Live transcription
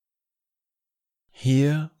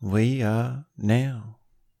Here we are now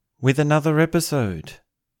with another episode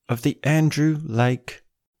of the Andrew Lake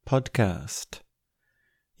Podcast.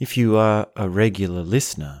 If you are a regular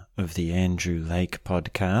listener of the Andrew Lake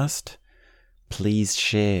Podcast, please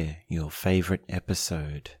share your favorite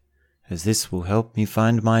episode, as this will help me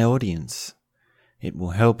find my audience. It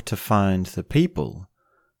will help to find the people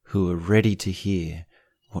who are ready to hear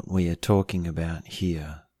what we are talking about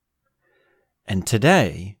here. And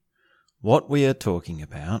today, what we are talking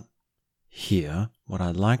about here, what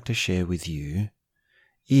I'd like to share with you,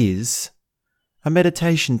 is a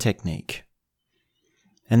meditation technique.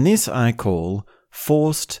 And this I call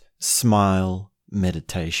forced smile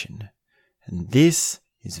meditation. And this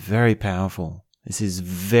is very powerful. This is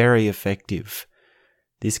very effective.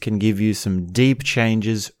 This can give you some deep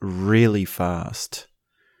changes really fast.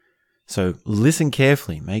 So listen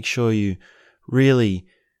carefully. Make sure you really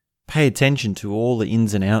pay attention to all the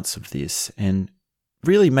ins and outs of this and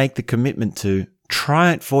really make the commitment to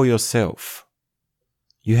try it for yourself.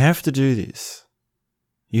 You have to do this.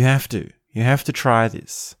 You have to. You have to try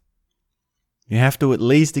this. You have to at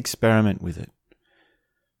least experiment with it.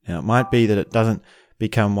 Now, it might be that it doesn't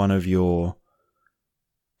become one of your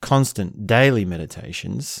constant daily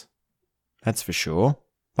meditations, that's for sure,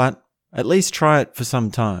 but at least try it for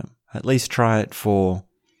some time. At least try it for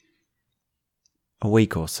a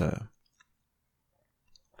week or so.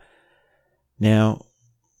 Now,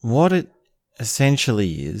 what it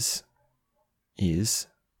essentially is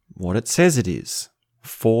what it says it is.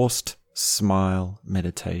 Forced smile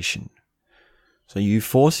meditation. So you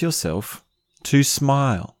force yourself to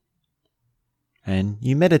smile and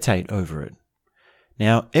you meditate over it.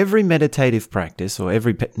 Now, every meditative practice, or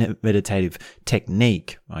every meditative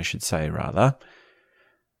technique, I should say rather,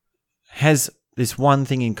 has this one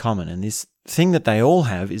thing in common. And this thing that they all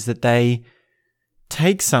have is that they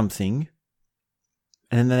take something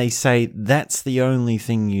and then they say, that's the only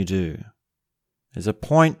thing you do. There's a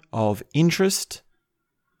point of interest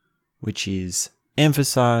which is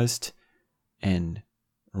emphasized and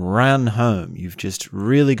run home. You've just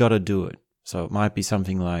really got to do it. So it might be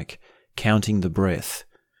something like counting the breath.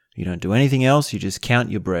 You don't do anything else, you just count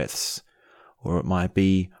your breaths. Or it might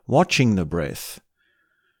be watching the breath.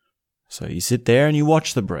 So you sit there and you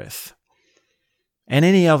watch the breath. And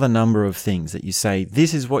any other number of things that you say,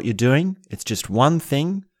 this is what you're doing, it's just one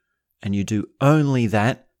thing, and you do only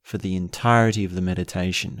that for the entirety of the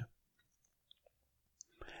meditation.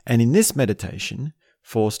 And in this meditation,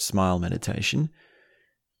 forced smile meditation,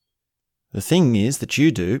 the thing is that you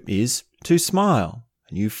do is to smile,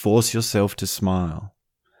 and you force yourself to smile.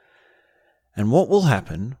 And what will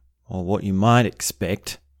happen, or what you might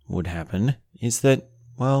expect would happen, is that,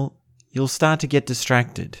 you'll start to get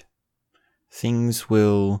distracted. Things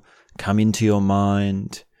will come into your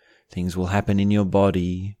mind. Things will happen in your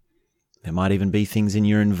body. There might even be things in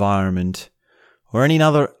your environment or any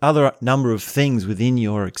other number of things within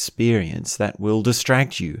your experience that will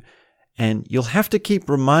distract you. And you'll have to keep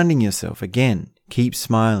reminding yourself again, keep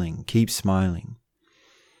smiling, keep smiling.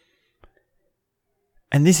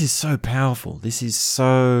 And this is so powerful. This is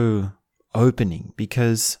so opening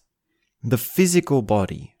because the physical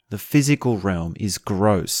body, the physical realm is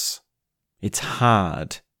gross. It's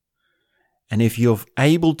hard. And if you're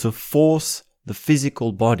able to force the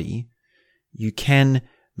physical body, you can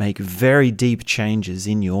make very deep changes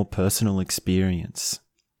in your personal experience.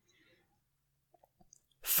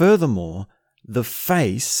 Furthermore, the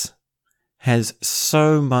face has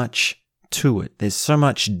so much to it. There's so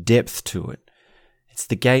much depth to it. It's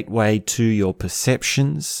the gateway to your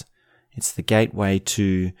perceptions. It's the gateway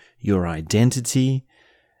to your identity.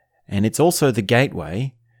 And it's also the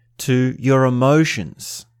gateway to your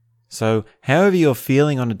emotions. So however you're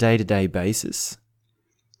feeling on a day-to-day basis,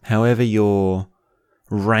 however your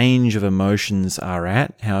range of emotions are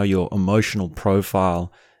at, how your emotional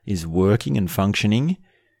profile is working and functioning,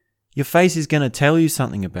 your face is going to tell you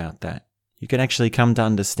something about that. You can actually come to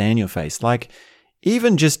understand your face. Like,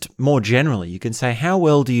 even just more generally, you can say, how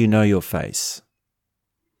well do you know your face?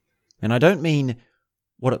 And I don't mean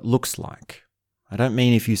what it looks like. I don't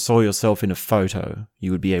mean if you saw yourself in a photo,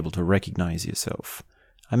 you would be able to recognize yourself.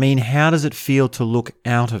 I mean, how does it feel to look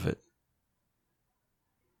out of it?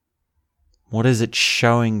 What is it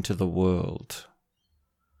showing to the world?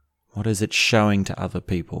 What is it showing to other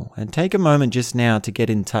people? And take a moment just now to get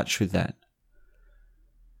in touch with that.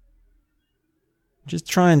 Just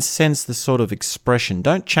try and sense the sort of expression.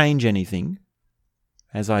 Don't change anything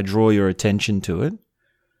as I draw your attention to it.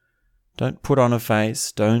 Don't put on a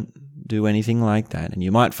face. Don't do anything like that. And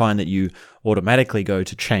you might find that you automatically go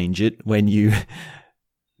to change it when you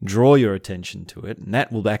draw your attention to it, and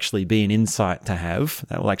that will actually be an insight to have.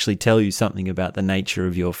 That will actually tell you something about the nature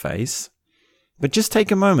of your face. But just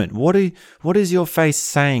take a moment. What is your face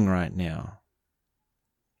saying right now?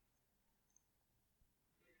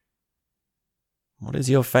 What is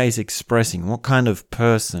your face expressing? What kind of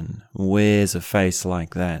person wears a face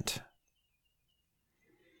like that?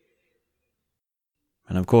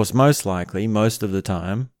 And of course, most likely, most of the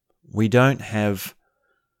time, we don't have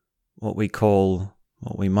what we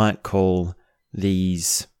might call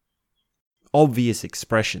these obvious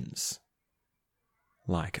expressions.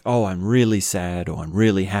 Like, oh, I'm really sad, or I'm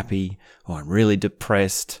really happy, or I'm really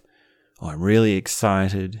depressed, or I'm really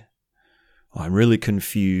excited, or I'm really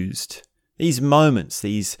confused. These moments,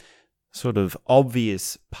 these sort of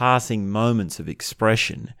obvious passing moments of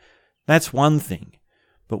expression, that's one thing.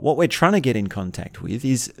 But what we're trying to get in contact with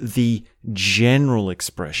is the general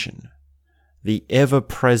expression, the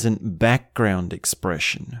ever-present background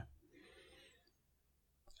expression.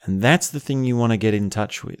 And that's the thing you want to get in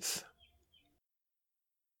touch with.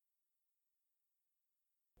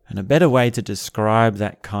 And a better way to describe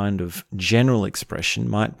that kind of general expression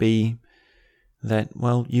might be that,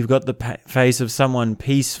 well, you've got the face of someone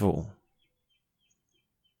peaceful,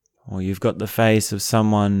 or you've got the face of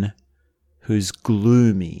someone who's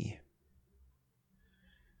gloomy.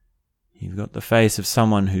 You've got the face of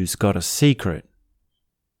someone who's got a secret.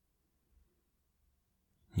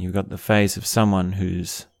 You've got the face of someone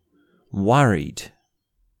who's worried.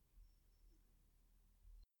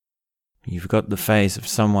 You've got the face of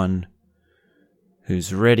someone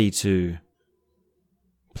who's ready to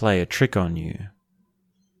play a trick on you.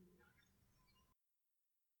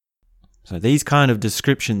 So these kind of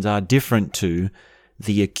descriptions are different to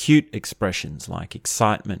the acute expressions like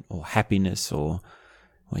excitement or happiness, or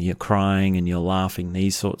you're crying and you're laughing,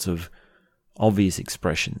 these sorts of obvious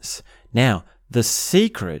expressions. Now, the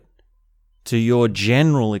secret to your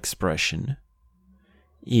general expression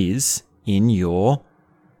is in your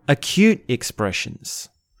acute expressions.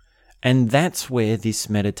 And that's where this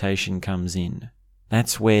meditation comes in.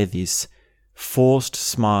 That's where this forced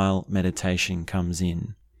smile meditation comes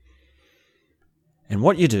in. And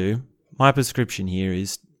what you do, my prescription here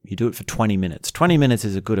is you do it for 20 minutes. 20 minutes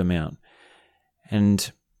is a good amount.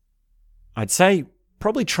 And I'd say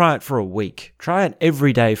probably try it for a week. Try it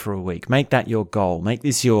every day for a week. Make that your goal. Make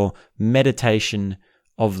this your meditation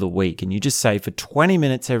of the week. And you just say, for 20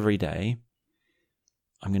 minutes every day,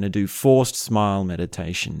 I'm going to do forced smile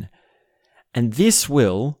meditation. And this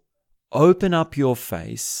will open up your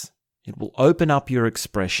face. It will open up your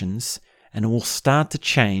expressions, and it will start to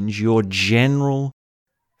change your general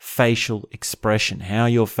facial expression, how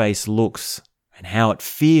your face looks and how it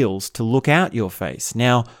feels to look out your face.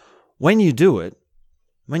 Now, when you do it,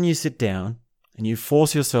 when you sit down and you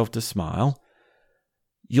force yourself to smile,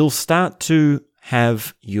 you'll start to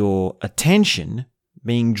have your attention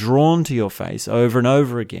being drawn to your face over and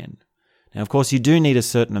over again. Now, of course, you do need a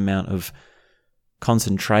certain amount of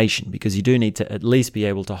concentration, because you do need to at least be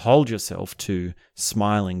able to hold yourself to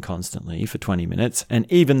smiling constantly for 20 minutes. And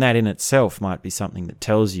even that in itself might be something that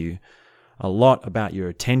tells you a lot about your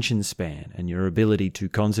attention span and your ability to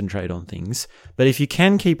concentrate on things. But if you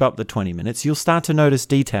can keep up the 20 minutes, you'll start to notice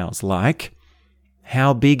details like,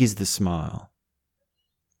 how big is the smile?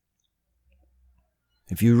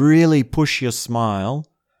 If you really push your smile,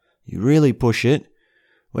 you really push it,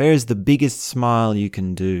 where is the biggest smile you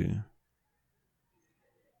can do?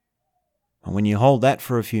 And when you hold that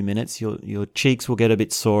for a few minutes, your cheeks will get a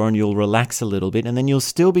bit sore and you'll relax a little bit, and then you'll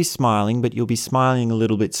still be smiling, but you'll be smiling a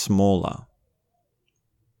little bit smaller.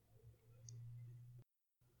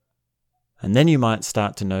 And then you might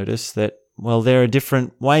start to notice that, well, there are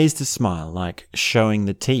different ways to smile, like showing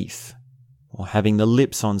the teeth, or having the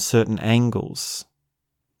lips on certain angles,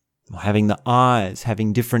 or having the eyes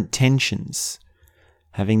having different tensions,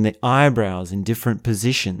 having the eyebrows in different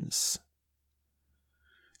positions,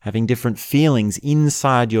 having different feelings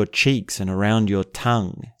inside your cheeks and around your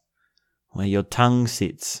tongue, where your tongue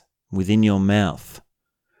sits within your mouth,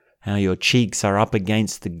 how your cheeks are up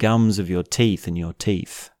against the gums of your teeth and your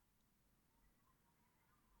teeth.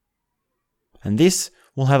 And this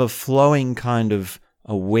will have a flowing kind of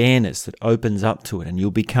awareness that opens up to it, and you'll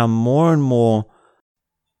become more and more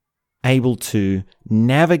able to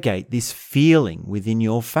navigate this feeling within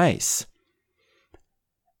your face.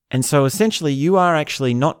 And so essentially you are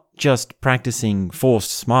actually not just practicing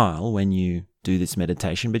forced smile when you do this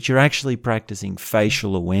meditation, but you're actually practicing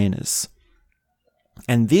facial awareness.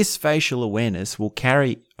 And this facial awareness will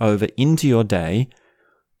carry over into your day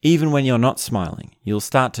even when you're not smiling. You'll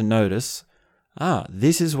start to notice,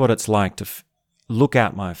 this is what it's like to look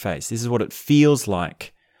at my face. This is what it feels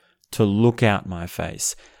like to look out my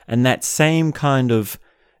face. And that same kind of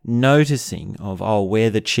noticing of, where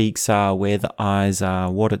the cheeks are, where the eyes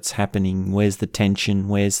are, what it's happening, where's the tension,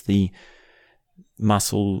 where's the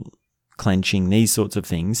muscle clenching, these sorts of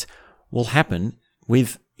things will happen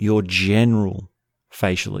with your general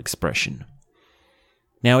facial expression.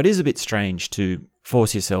 Now, it is a bit strange to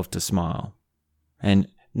force yourself to smile. And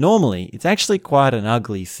normally, it's actually quite an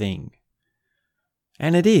ugly thing.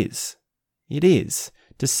 And it is. It is.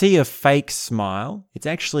 To see a fake smile, it's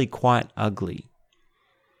actually quite ugly.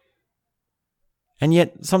 And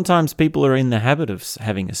yet, sometimes people are in the habit of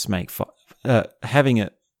having a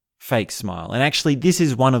fake smile. And actually, this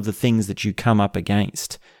is one of the things that you come up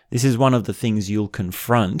against. This is one of the things you'll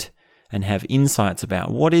confront and have insights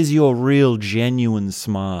about. What is your real, genuine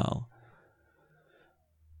smile?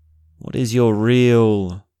 What is your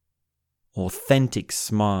real, authentic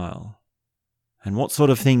smile? And what sort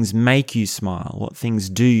of things make you smile? What things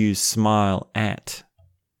do you smile at?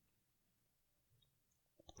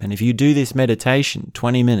 And if you do this meditation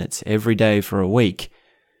 20 minutes every day for a week,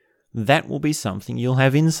 that will be something you'll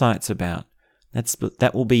have insights about.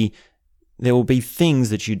 There will be things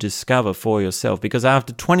that you discover for yourself, because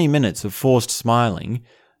after 20 minutes of forced smiling,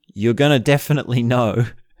 you're going to definitely know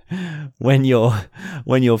when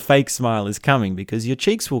your fake smile is coming, because your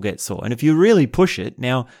cheeks will get sore. And if you really push it,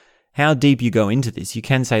 now how deep you go into this, you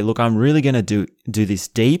can say, look, I'm really going to do this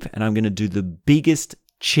deep, and I'm going to do the biggest,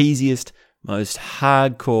 cheesiest, most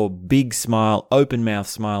hardcore, big smile, open mouth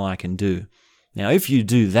smile I can do. Now, if you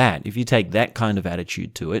do that, if you take that kind of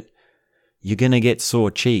attitude to it, you're going to get sore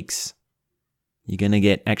cheeks. You're going to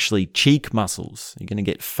get actually cheek muscles. You're going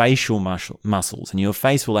to get facial muscles, and your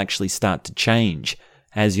face will actually start to change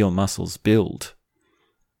as your muscles build.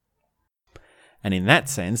 And in that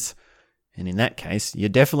sense, and in that case, you're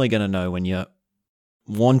definitely going to know when you're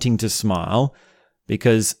wanting to smile,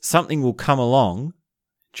 because something will come along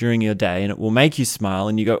during your day and it will make you smile,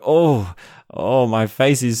 and you go, oh, my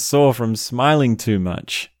face is sore from smiling too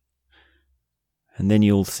much. And then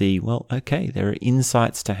you'll see, well, okay, there are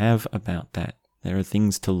insights to have about that. There are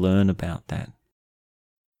things to learn about that.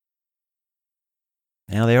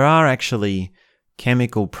 Now, there are actually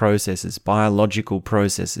chemical processes, biological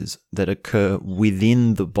processes that occur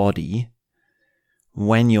within the body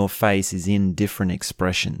when your face is in different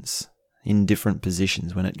expressions, in different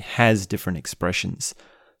positions, when it has different expressions.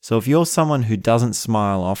 So if you're someone who doesn't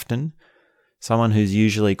smile often, someone who's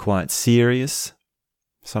usually quite serious,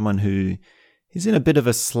 someone who is in a bit of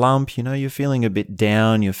a slump, you're feeling a bit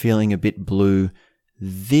down, you're feeling a bit blue,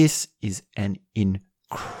 this is an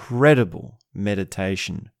incredible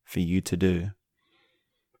meditation for you to do.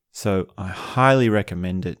 So I highly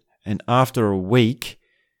recommend it. And after a week,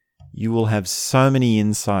 you will have so many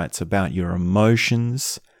insights about your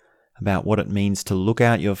emotions, about what it means to look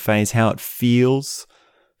out your face, how it feels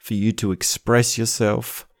for you to express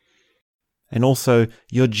yourself. And also,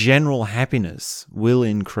 your general happiness will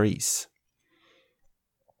increase.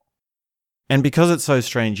 And because it's so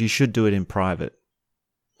strange, you should do it in private.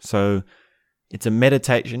 So it's a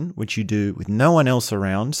meditation which you do with no one else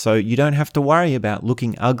around, so you don't have to worry about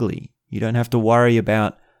looking ugly. You don't have to worry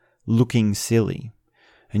about looking silly.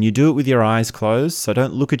 And you do it with your eyes closed, so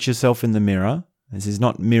don't look at yourself in the mirror. This is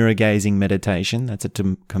not mirror gazing meditation. That's a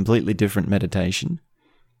completely different meditation.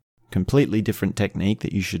 Completely different technique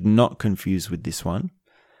that you should not confuse with this one.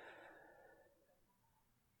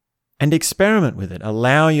 And experiment with it.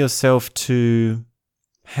 Allow yourself to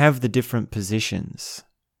have the different positions.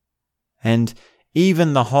 And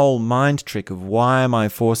even the whole mind trick of, why am I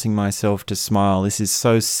forcing myself to smile? This is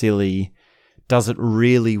so silly. Does it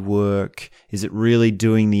really work? Is it really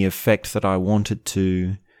doing the effect that I want it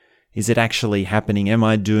to? Is it actually happening? Am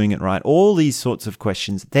I doing it right? All these sorts of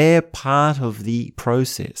questions, they're part of the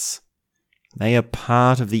process. They are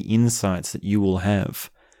part of the insights that you will have.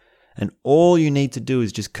 And all you need to do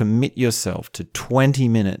is just commit yourself to 20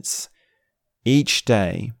 minutes each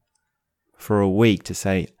day for a week to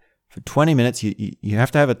say, for 20 minutes, you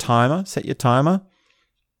have to have a timer. Set your timer.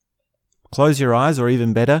 Close your eyes, or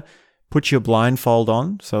even better, put your blindfold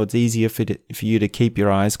on so it's easier for you to keep your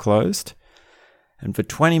eyes closed. And for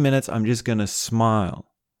 20 minutes, I'm just going to smile.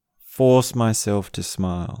 Force myself to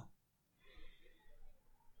smile.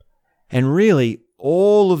 And really,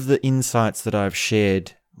 all of the insights that I've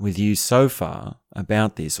shared with you so far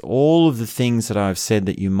about this, all of the things that I've said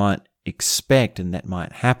that you might expect and that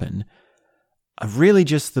might happen, are really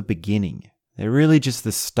just the beginning. They're really just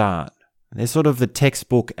the start. They're sort of the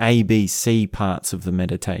textbook ABC parts of the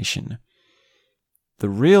meditation. The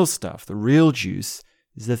real stuff, the real juice,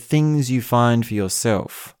 is the things you find for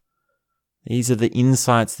yourself. These are the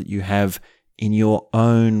insights that you have in your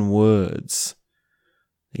own words.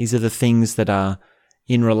 These are the things that are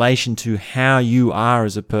in relation to how you are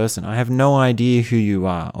as a person. I have no idea who you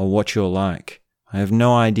are or what you're like. I have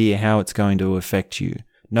no idea how it's going to affect you.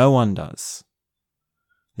 No one does.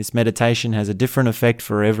 This meditation has a different effect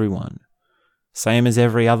for everyone, same as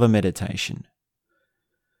every other meditation.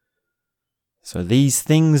 So these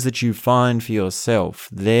things that you find for yourself,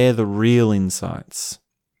 they're the real insights.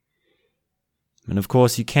 And of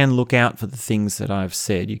course, you can look out for the things that I've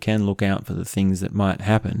said. You can look out for the things that might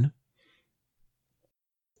happen.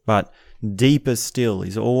 But deeper still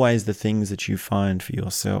is always the things that you find for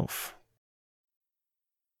yourself.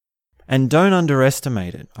 And don't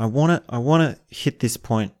underestimate it. I want to hit this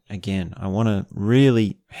point again. I want to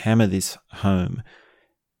really hammer this home.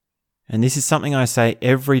 And this is something I say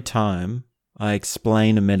every time I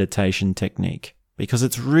explain a meditation technique, because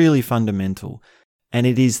it's really fundamental. And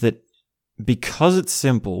it is that because it's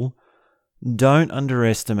simple, don't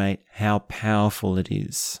underestimate how powerful it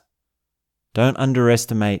is. Don't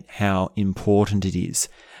underestimate how important it is.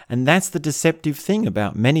 And that's the deceptive thing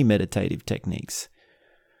about many meditative techniques.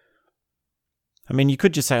 I mean, you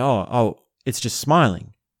could just say, oh, it's just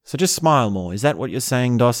smiling. So just smile more. Is that what you're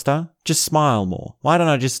saying, Dosta? Just smile more. Why don't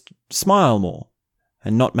I just smile more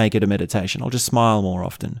and not make it a meditation? I'll just smile more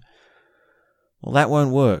often. Well, that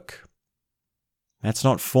won't work. That's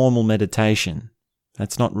not formal meditation.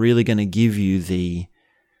 That's not really going to give you the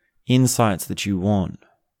insights that you want.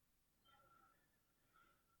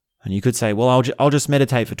 And you could say, well, I'll just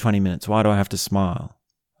meditate for 20 minutes. Why do I have to smile?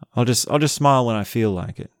 I'll just smile when I feel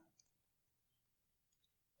like it.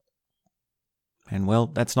 And well,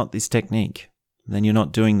 that's not this technique. Then you're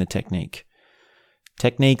not doing the technique.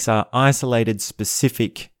 Techniques are isolated,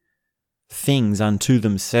 specific things unto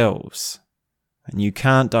themselves. And you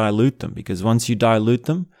can't dilute them, because once you dilute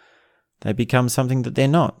them, they become something that they're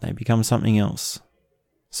not. They become something else.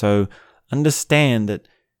 So understand that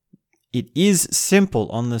it is simple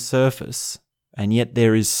on the surface, and yet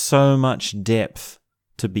there is so much depth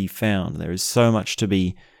to be found. There is so much to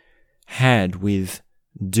be had with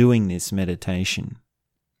doing this meditation.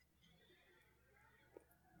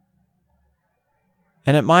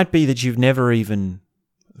 And it might be that you've never even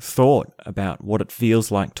thought about what it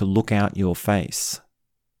feels like to look out your face,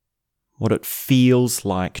 what it feels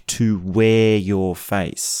like to wear your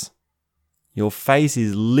face. Your face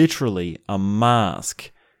is literally a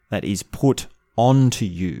mask that is put onto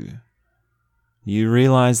you. Do you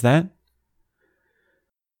realize that?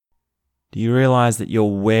 Do you realize that you're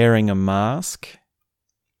wearing a mask?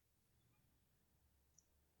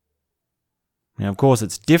 Now, of course,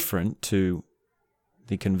 it's different to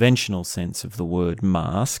the conventional sense of the word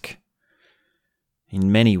mask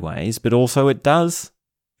in many ways, but also it does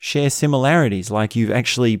share similarities, like you've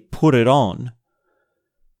actually put it on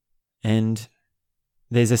and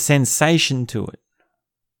there's a sensation to it.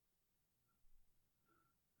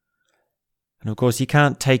 And of course, you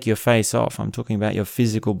can't take your face off. I'm talking about your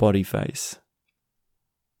physical body face.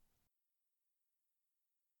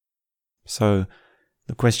 So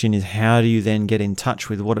the question is, how do you then get in touch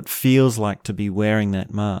with what it feels like to be wearing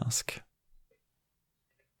that mask?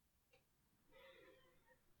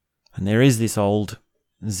 And there is this old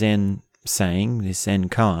Zen saying, this Zen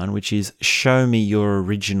koan, which is, show me your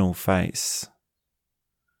original face.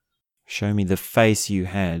 Show me the face you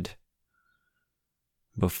had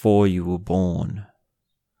before you were born.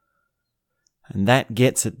 And that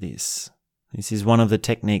gets at this. This is one of the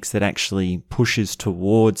techniques that actually pushes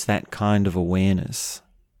towards that kind of awareness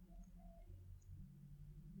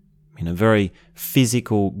in a very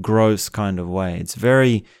physical, gross kind of way. It's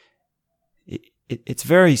very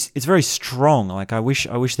strong. Like I wish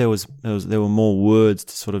there were more words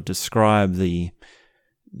to sort of describe the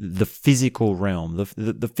physical realm.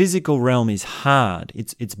 The physical realm is hard.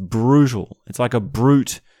 It's brutal. It's like a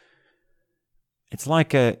brute. It's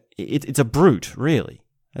a brute, really.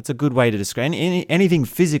 That's a good way to describe it. Anything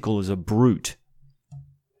physical is a brute.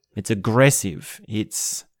 It's aggressive.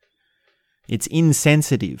 It's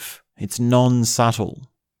insensitive. It's non-subtle.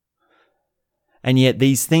 And yet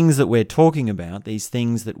these things that we're talking about, these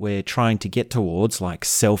things that we're trying to get towards, like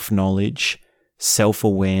self-knowledge,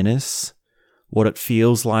 self-awareness, what it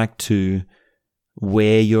feels like to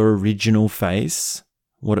wear your original face,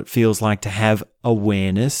 what it feels like to have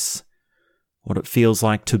awareness, what it feels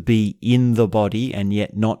like to be in the body and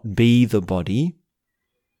yet not be the body,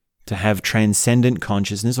 to have transcendent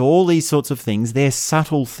consciousness, all these sorts of things, they're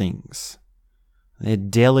subtle things. They're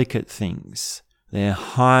delicate things. They're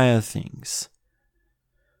higher things.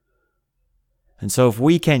 And so if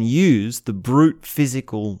we can use the brute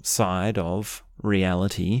physical side of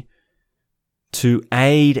reality to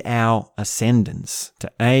aid our ascendance,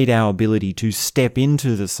 to aid our ability to step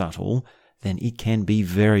into the subtle, then it can be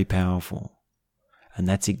very powerful. And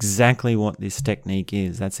that's exactly what this technique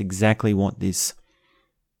is. That's exactly what this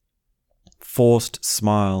forced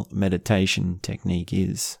smile meditation technique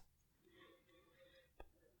is.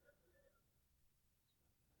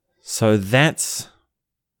 So that's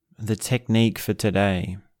the technique for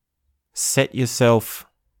today. Set yourself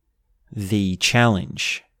the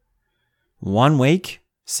challenge. 1 week,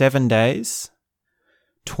 7 days,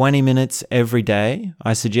 20 minutes every day.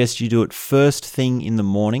 I suggest you do it first thing in the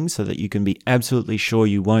morning so that you can be absolutely sure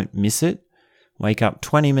you won't miss it. Wake up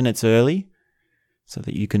 20 minutes early so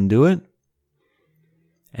that you can do it.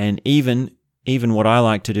 And even what I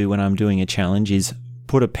like to do when I'm doing a challenge is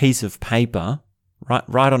put a piece of paper,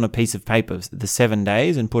 write on a piece of paper the 7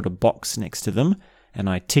 days and put a box next to them, and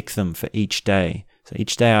I tick them for each day. So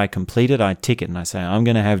each day I complete it, I tick it, and I say, I'm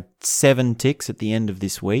going to have 7 ticks at the end of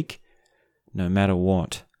this week, no matter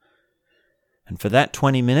what. And for that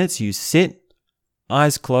 20 minutes, you sit,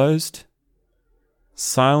 eyes closed,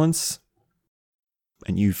 silence,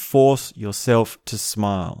 and you force yourself to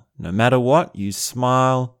smile. No matter what, you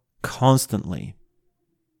smile constantly.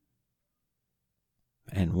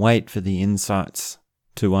 And wait for the insights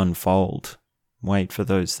to unfold. Wait for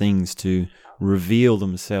those things to reveal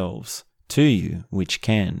themselves to you, which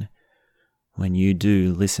can, when you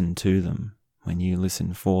do listen to them, when you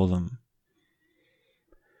listen for them.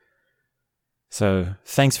 So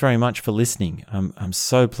thanks very much for listening. I'm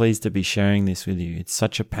so pleased to be sharing this with you. It's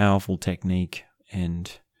such a powerful technique, and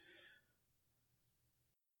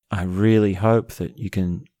I really hope that you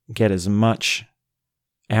can get as much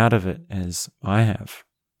out of it as I have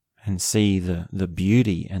and see the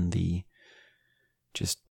beauty and the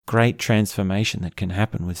just great transformation that can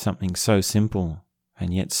happen with something so simple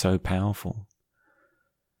and yet so powerful.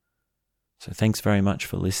 So thanks very much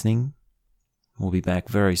for listening. We'll be back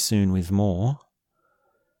very soon with more.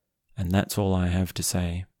 And that's all I have to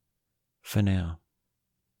say for now.